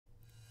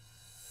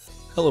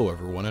Hello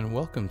everyone and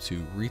welcome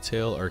to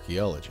Retail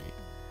Archaeology.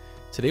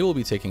 Today we'll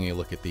be taking a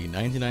look at the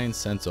 99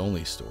 cents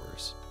only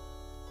stores.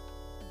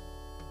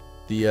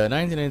 The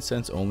 99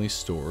 cents only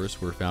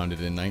stores were founded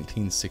in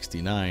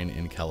 1969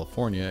 in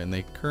California, and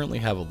they currently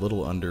have a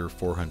little under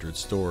 400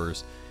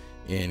 stores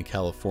in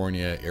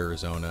California,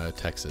 Arizona,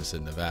 Texas,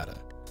 and Nevada.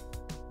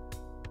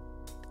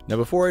 Now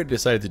before I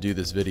decided to do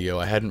this video,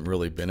 I hadn't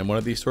really been in one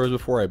of these stores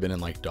before. I've been in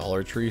like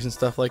Dollar Trees and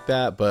stuff like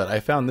that, but I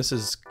found this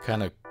is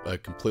kind of a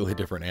completely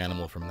different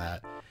animal from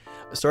that.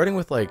 Starting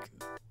with like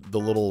the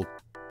little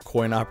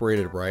coin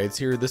operated rides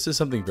here, this is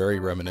something very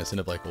reminiscent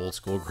of like old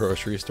school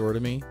grocery store to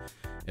me,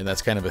 and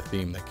that's kind of a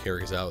theme that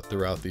carries out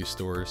throughout these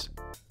stores.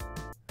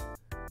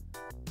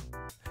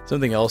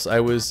 Something else I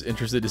was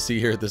interested to see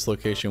here at this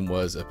location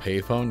was a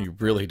payphone. You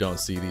really don't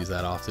see these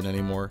that often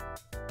anymore.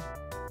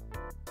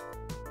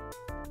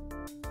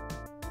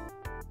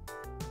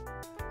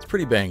 It's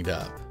pretty banged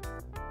up,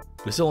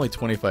 but it's only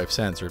 25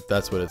 cents, or if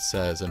that's what it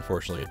says.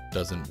 Unfortunately, it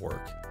doesn't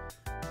work.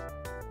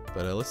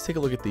 But let's take a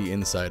look at the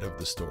inside of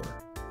the store.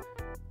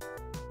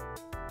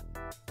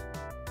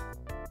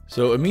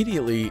 So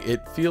immediately,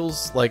 it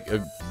feels like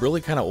a really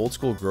kind of old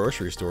school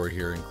grocery store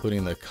here,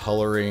 including the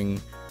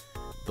coloring,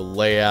 the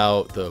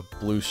layout, the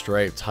blue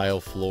striped tile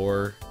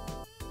floor.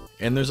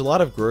 And there's a lot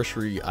of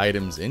grocery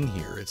items in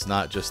here. It's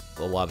not just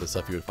a lot of the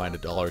stuff you would find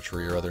at Dollar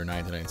Tree or other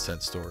 99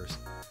 cent stores.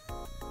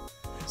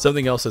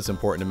 Something else that's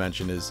important to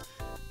mention is,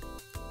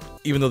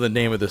 even though the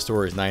name of the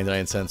store is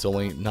 99 cents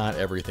only, not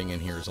everything in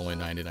here is only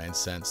 99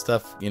 cents.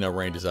 Stuff,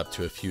 ranges up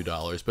to a few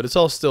dollars, but it's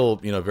all still,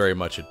 very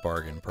much at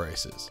bargain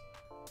prices.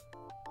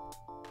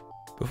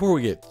 Before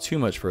we get too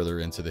much further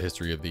into the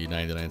history of the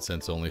 99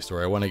 cents only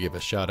store, I want to give a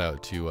shout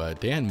out to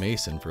Dan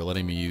Mason for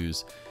letting me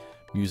use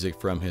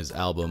music from his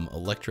album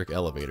Electric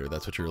Elevator.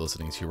 That's what you're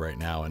listening to right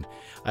now, and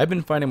I've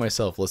been finding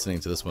myself listening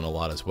to this one a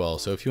lot as well,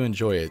 so if you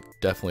enjoy it,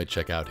 definitely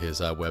check out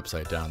his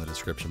website down in the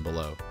description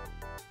below.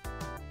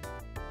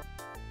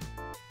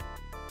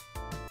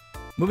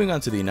 Moving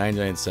on to the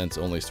 99 cents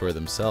only store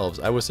themselves,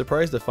 I was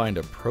surprised to find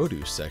a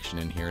produce section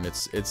in here, and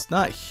it's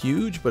not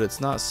huge, but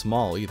it's not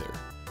small either.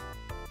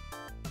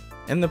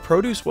 And the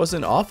produce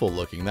wasn't awful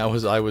looking. I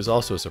was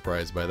also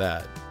surprised by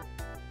that.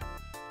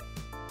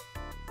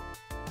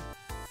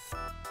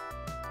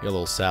 Got a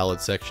little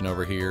salad section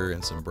over here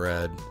and some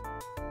bread.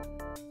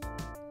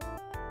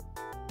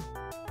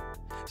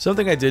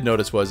 Something I did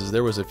notice was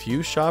there was a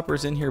few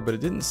shoppers in here, but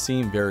it didn't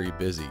seem very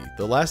busy.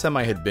 The last time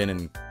I had been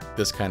in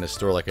this kind of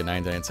store, like a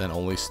 99 cent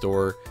only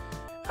store,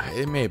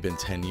 it may have been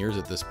 10 years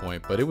at this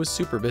point, but it was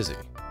super busy.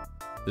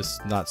 This,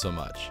 not so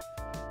much.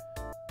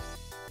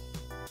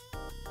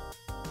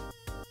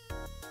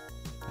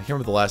 I can't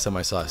remember the last time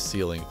I saw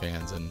ceiling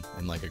fans in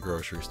like a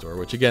grocery store,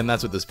 which again,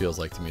 that's what this feels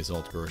like to me, is an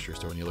old grocery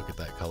store when you look at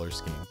that color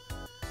scheme.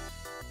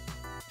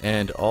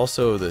 And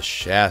also the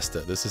Shasta.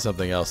 This is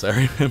something else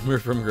I remember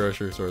from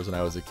grocery stores when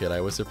I was a kid.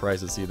 I was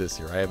surprised to see this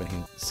here. I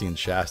haven't seen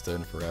Shasta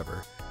in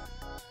forever,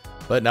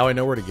 but now I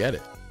know where to get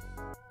it.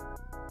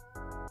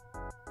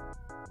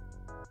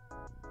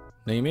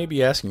 Now you may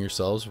be asking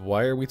yourselves,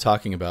 why are we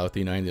talking about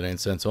the 99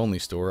 cents only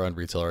store on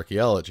Retail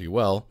Archaeology?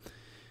 Well,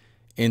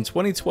 in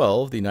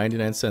 2012, the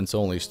 99 cents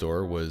only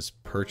store was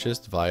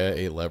purchased via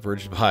a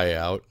leveraged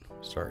buyout.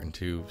 Starting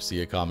to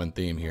see a common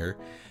theme here.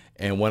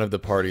 And one of the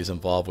parties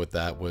involved with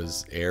that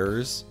was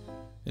Ayers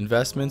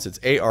Investments. It's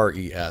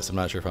A-R-E-S. I'm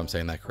not sure if I'm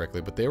saying that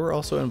correctly, but they were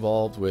also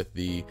involved with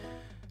the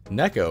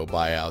Necco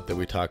buyout that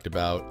we talked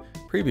about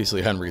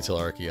previously on Retail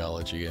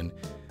Archaeology. And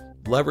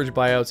leverage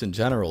buyouts in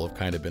general have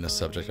kind of been a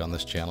subject on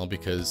this channel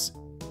because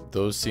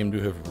those seem to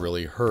have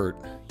really hurt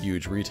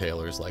huge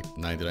retailers like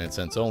 99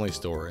 cents only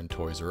store and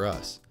Toys R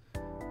Us.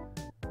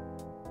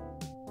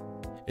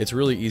 It's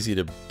really easy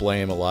to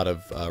blame a lot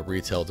of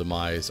retail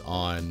demise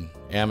on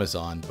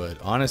Amazon, but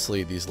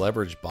honestly, these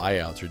leverage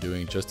buyouts are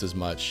doing just as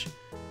much,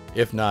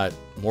 if not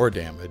more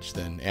damage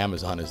than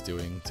Amazon is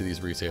doing to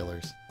these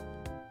retailers.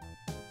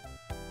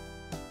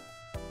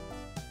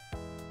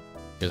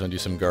 You guys want to do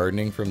some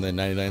gardening from the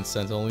 99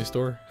 cents only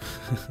store?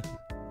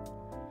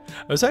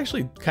 I was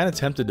actually kind of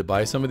tempted to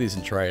buy some of these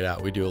and try it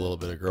out. We do a little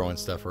bit of growing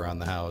stuff around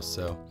the house,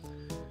 so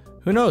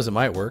who knows, it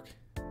might work.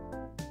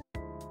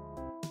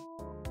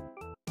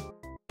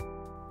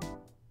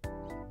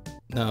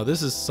 Now,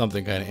 this is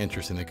something kind of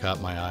interesting that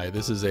caught my eye.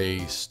 This is a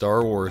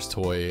Star Wars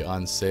toy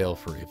on sale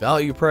for a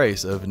value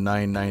price of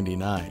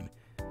 $9.99.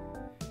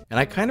 And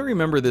I kind of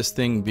remember this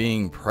thing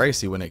being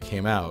pricey when it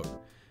came out.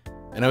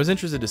 And I was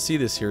interested to see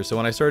this here, so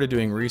when I started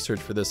doing research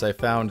for this, I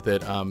found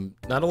that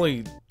not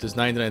only does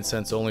 99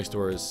 cents only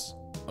stores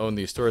own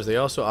these stores, they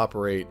also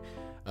operate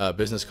a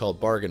business called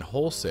Bargain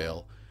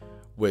Wholesale,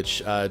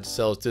 which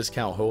sells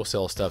discount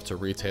wholesale stuff to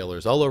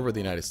retailers all over the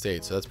United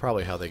States. So that's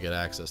probably how they get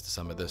access to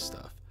some of this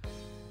stuff.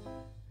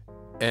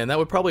 And that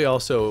would probably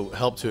also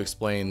help to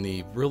explain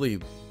the really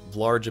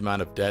large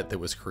amount of debt that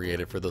was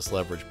created for this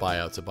leverage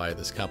buyout to buy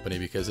this company,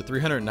 because at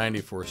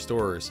 394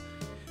 stores,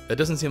 that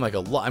doesn't seem like a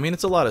lot. I mean,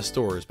 it's a lot of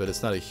stores, but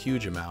it's not a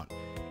huge amount.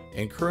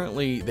 And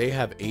currently they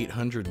have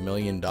 $800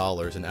 million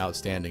in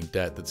outstanding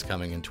debt that's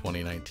coming in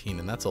 2019,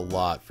 and that's a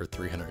lot for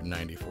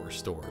 394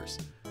 stores.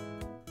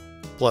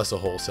 Plus a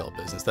wholesale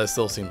business. That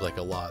still seems like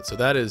a lot. So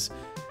that is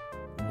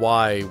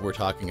why we're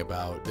talking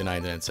about the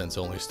 99 cents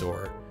only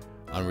store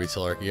on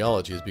Retail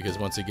Archaeology, is because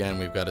once again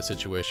we've got a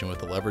situation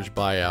with a leveraged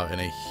buyout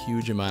and a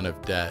huge amount of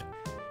debt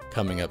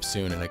coming up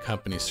soon, and a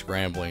company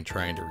scrambling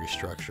trying to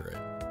restructure it.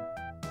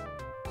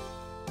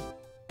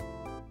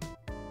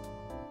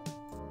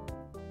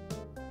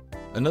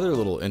 Another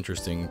little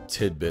interesting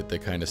tidbit that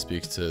kind of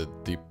speaks to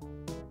the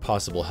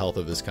possible health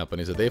of this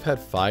company is that they've had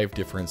 5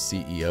 different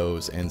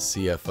CEOs and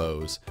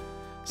CFOs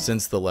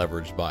since the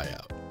leveraged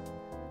buyout.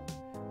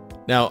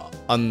 Now,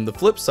 on the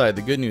flip side,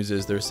 the good news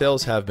is their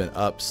sales have been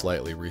up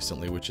slightly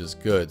recently, which is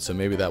good, so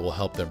maybe that will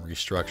help them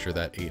restructure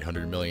that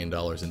 $800 million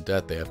in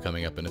debt they have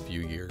coming up in a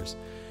few years.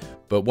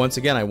 But once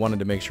again, I wanted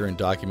to make sure and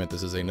document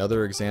this as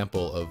another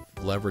example of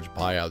leveraged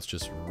buyouts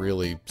just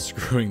really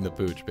screwing the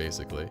pooch,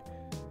 basically.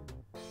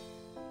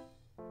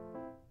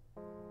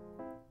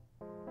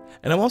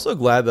 And I'm also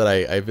glad that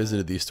I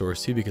visited these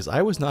stores too, because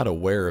I was not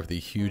aware of the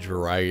huge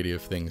variety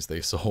of things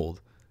they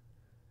sold.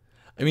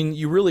 I mean,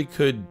 you really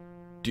could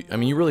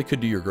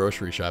do your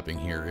grocery shopping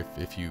here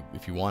if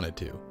you wanted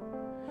to.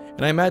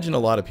 And I imagine a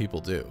lot of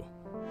people do.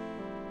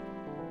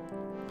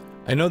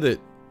 I know that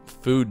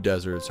food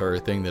deserts are a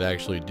thing that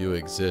actually do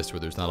exist,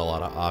 where there's not a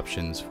lot of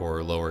options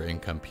for lower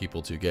income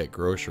people to get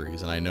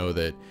groceries, and I know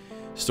that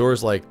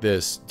stores like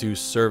this do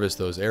service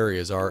those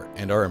areas are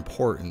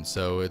important.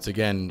 So it's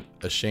again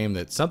a shame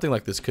that something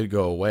like this could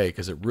go away,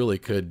 because it really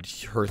could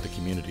hurt the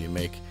community and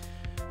make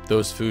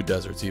those food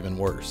deserts even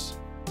worse.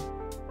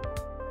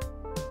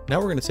 Now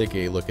we're going to take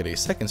a look at a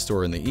second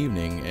store in the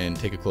evening and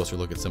take a closer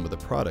look at some of the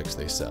products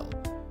they sell.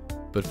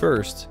 But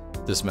first,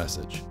 this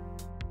message.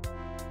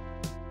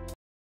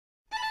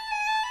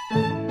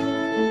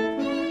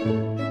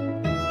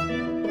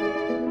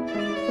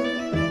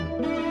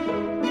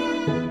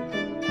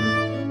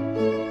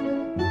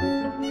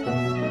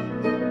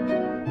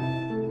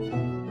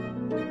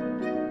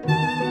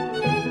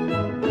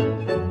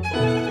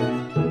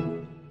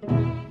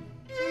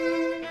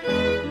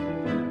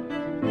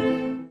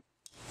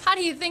 How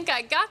do you think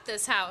I got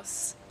this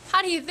house?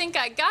 How do you think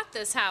I got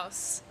this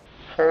house?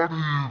 How do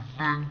you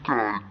think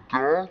I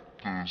got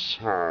this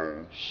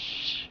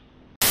house?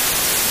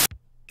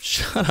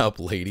 Shut up,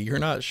 lady. You're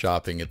not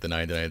shopping at the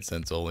 99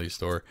 cents only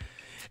store.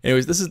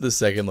 Anyways, this is the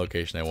second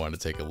location I wanted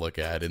to take a look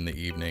at in the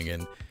evening,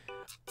 and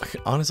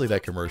honestly,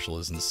 that commercial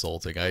is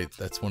insulting.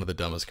 That's one of the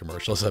dumbest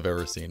commercials I've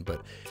ever seen.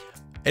 But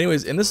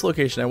anyways, in this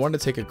location, I wanted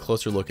to take a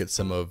closer look at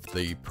some of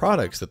the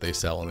products that they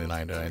sell in the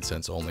 99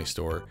 cents only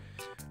store.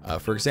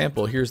 For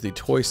example, here's the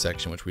toy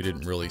section, which we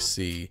didn't really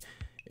see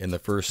in the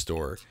first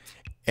store.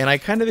 And I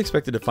kind of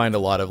expected to find a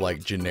lot of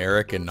like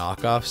generic and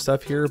knockoff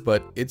stuff here,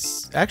 but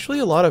it's actually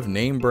a lot of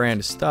name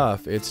brand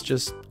stuff. It's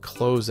just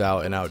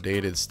closeout and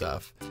outdated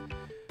stuff.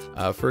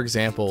 For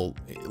example,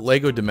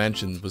 Lego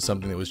Dimensions was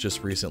something that was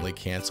just recently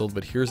canceled,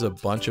 but here's a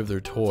bunch of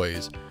their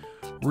toys.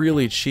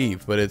 Really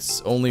cheap, but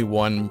it's only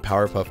one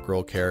Powerpuff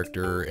Girl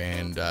character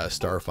and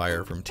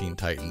Starfire from Teen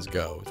Titans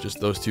Go.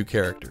 Just those 2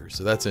 characters,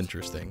 so that's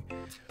interesting.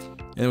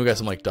 And then we got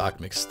some like Doc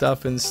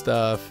McStuffin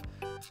stuff.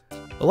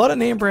 A lot of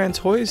name brand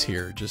toys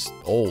here, just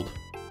old.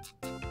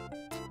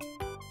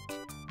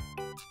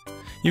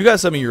 You got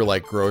some of your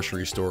like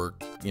grocery store,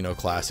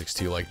 classics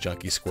too, like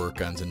junky squirt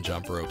guns and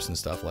jump ropes and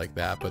stuff like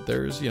that. But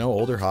there's,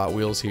 older Hot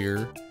Wheels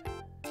here.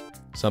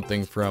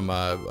 Something from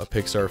a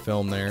Pixar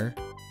film there.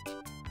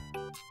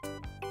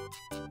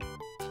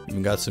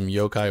 Even got some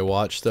Yokai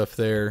Watch stuff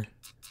there.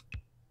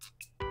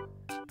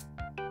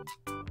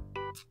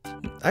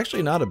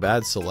 Actually, not a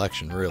bad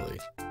selection, really.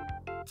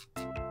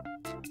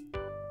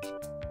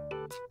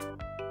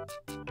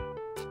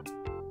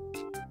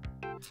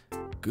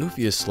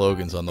 Goofiest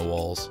slogans on the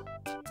walls.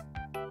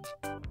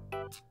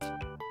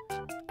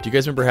 Do you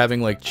guys remember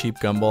having like cheap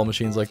gumball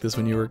machines like this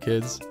when you were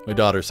kids? My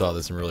daughter saw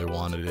this and really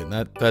wanted it,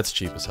 and that's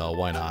cheap as hell.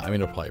 Why not? I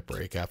mean, it'll probably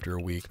break after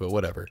a week, but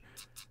whatever.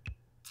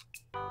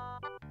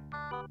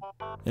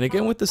 And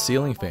again with the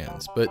ceiling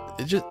fans, but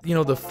it just,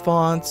 the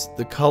fonts,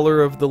 the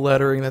color of the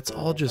lettering, that's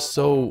all just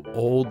so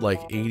old,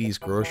 like 80s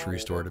grocery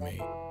store to me.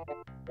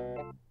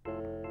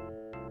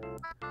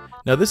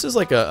 Now this is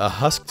like a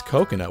husked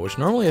coconut, which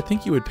normally I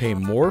think you would pay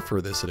more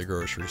for this at a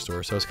grocery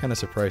store, so I was kind of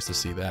surprised to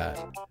see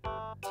that.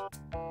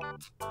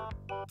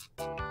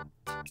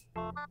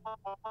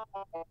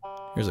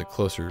 Here's a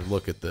closer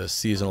look at the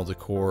seasonal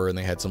decor, and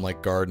they had some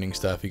like gardening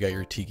stuff. You got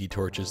your tiki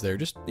torches there.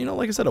 Just,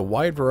 like I said, a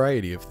wide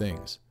variety of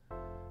things.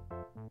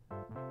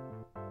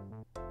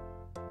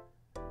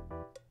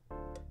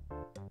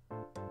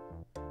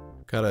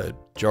 Got a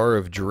jar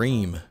of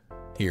Dream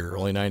here,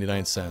 only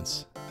 99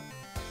 cents.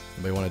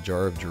 Anybody want a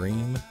jar of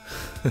Dream?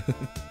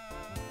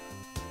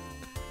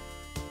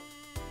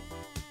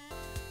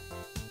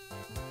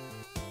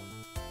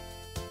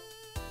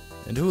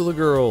 And Hula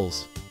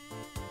Girls.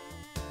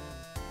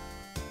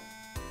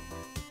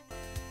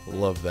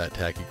 Love that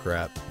tacky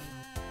crap.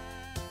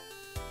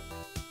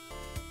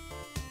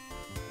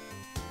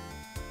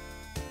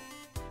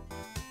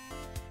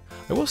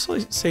 I will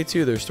say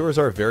too, their stores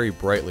are very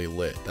brightly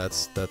lit.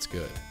 That's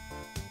good.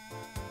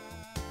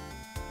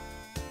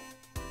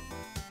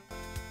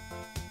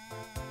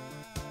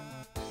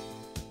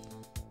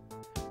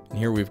 And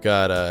here we've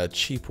got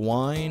cheap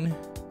wine,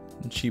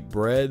 cheap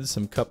bread,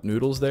 some cup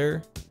noodles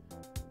there.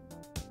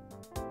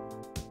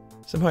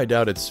 Somehow I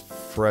doubt it's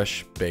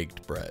fresh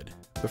baked bread.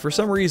 But for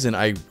some reason,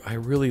 I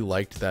really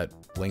liked that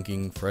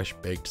blinking fresh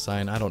baked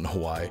sign. I don't know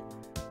why.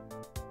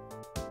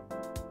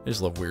 I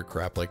just love weird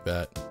crap like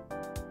that.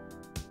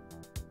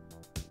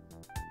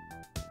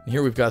 And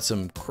here we've got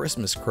some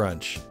Christmas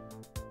Crunch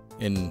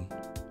in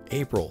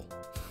April.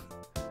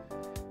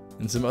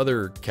 And some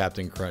other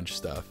Captain Crunch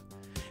stuff.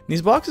 And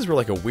these boxes were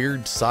like a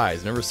weird size.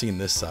 I've never seen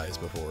this size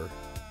before.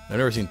 I've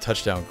never seen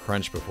Touchdown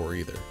Crunch before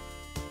either.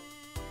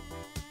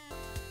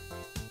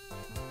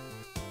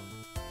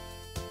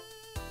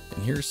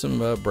 And here's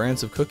some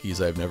brands of cookies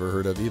I've never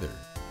heard of either.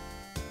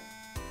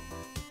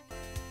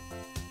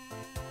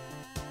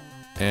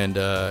 And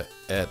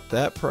at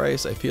that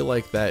price, I feel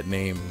like that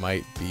name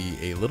might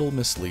be a little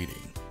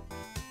misleading.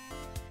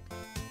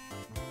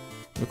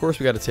 And of course,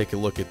 we got to take a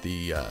look at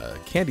the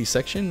candy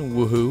section.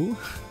 Woohoo!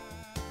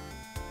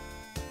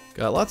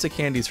 Got lots of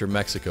candies from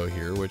Mexico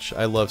here, which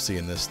I love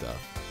seeing this stuff.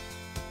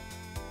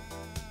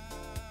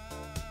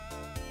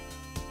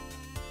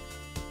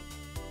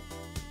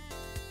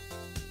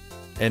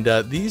 And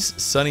these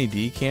Sunny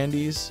D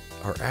candies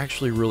are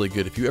actually really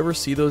good. If you ever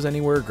see those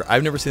anywhere,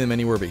 I've never seen them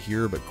anywhere but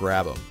here, but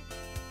grab them.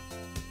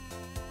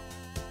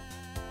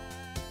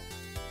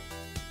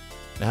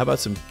 Now how about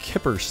some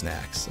Kipper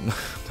snacks? I'm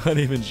not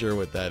even sure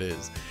what that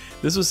is.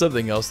 This was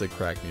something else that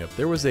cracked me up.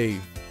 There was a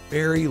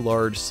very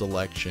large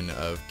selection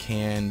of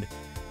canned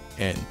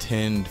and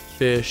tinned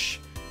fish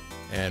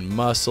and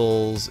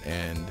mussels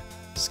and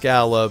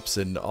scallops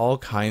and all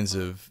kinds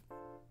of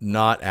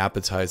not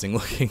appetizing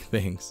looking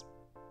things.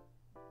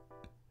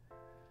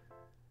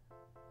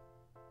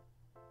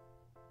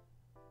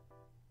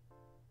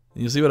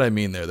 You see what I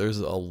mean there? There's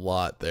a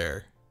lot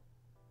there.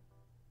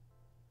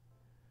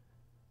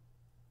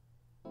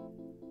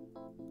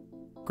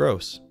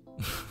 Gross.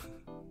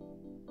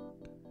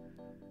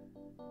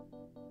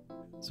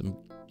 Some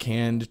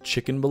canned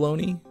chicken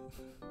bologna.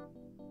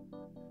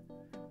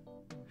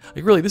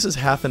 Like really, this is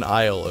half an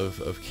aisle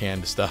of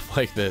canned stuff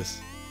like this.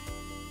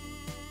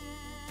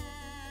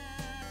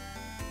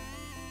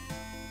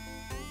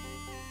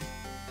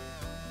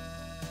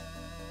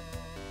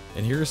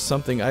 And here's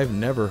something I've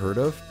never heard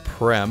of.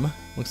 Prem.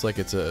 Looks like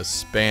it's a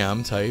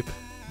spam type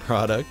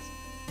product.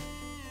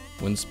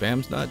 When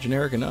spam's not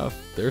generic enough,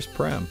 there's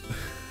Prem.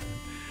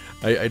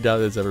 I doubt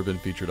it's ever been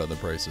featured on The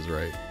Price is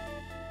Right.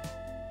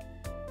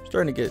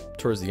 Starting to get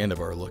towards the end of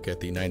our look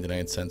at the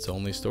 99 cents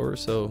only store,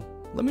 so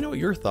let me know what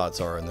your thoughts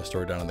are on the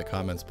store down in the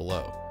comments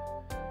below.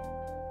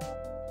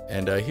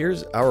 And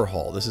here's our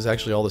haul. This is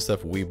actually all the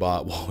stuff we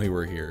bought while we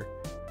were here,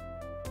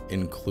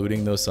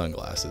 including those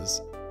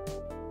sunglasses.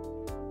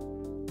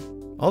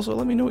 Also,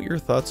 let me know what your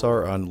thoughts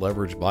are on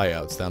leverage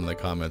buyouts down in the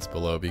comments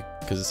below,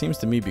 because it seems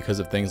to me because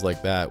of things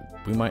like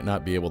that, we might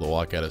not be able to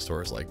walk out of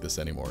stores like this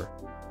anymore.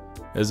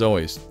 As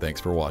always, thanks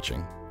for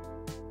watching.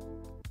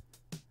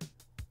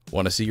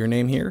 Want to see your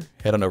name here?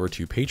 Head on over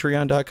to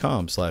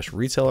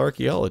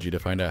patreon.com/retailarchaeology to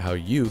find out how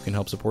you can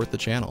help support the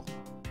channel.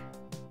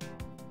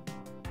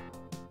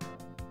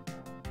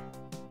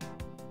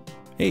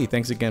 Hey,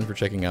 thanks again for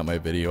checking out my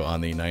video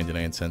on the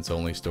 99 cents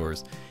only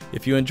stores.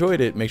 If you enjoyed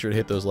it, make sure to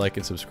hit those like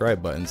and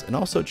subscribe buttons, and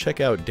also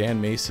check out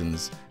Dan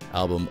Mason's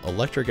album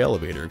Electric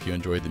Elevator if you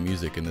enjoyed the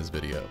music in this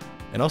video.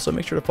 And also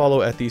make sure to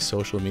follow at these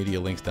social media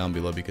links down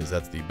below because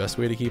that's the best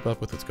way to keep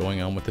up with what's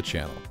going on with the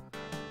channel.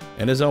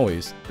 And as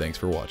always, thanks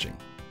for watching.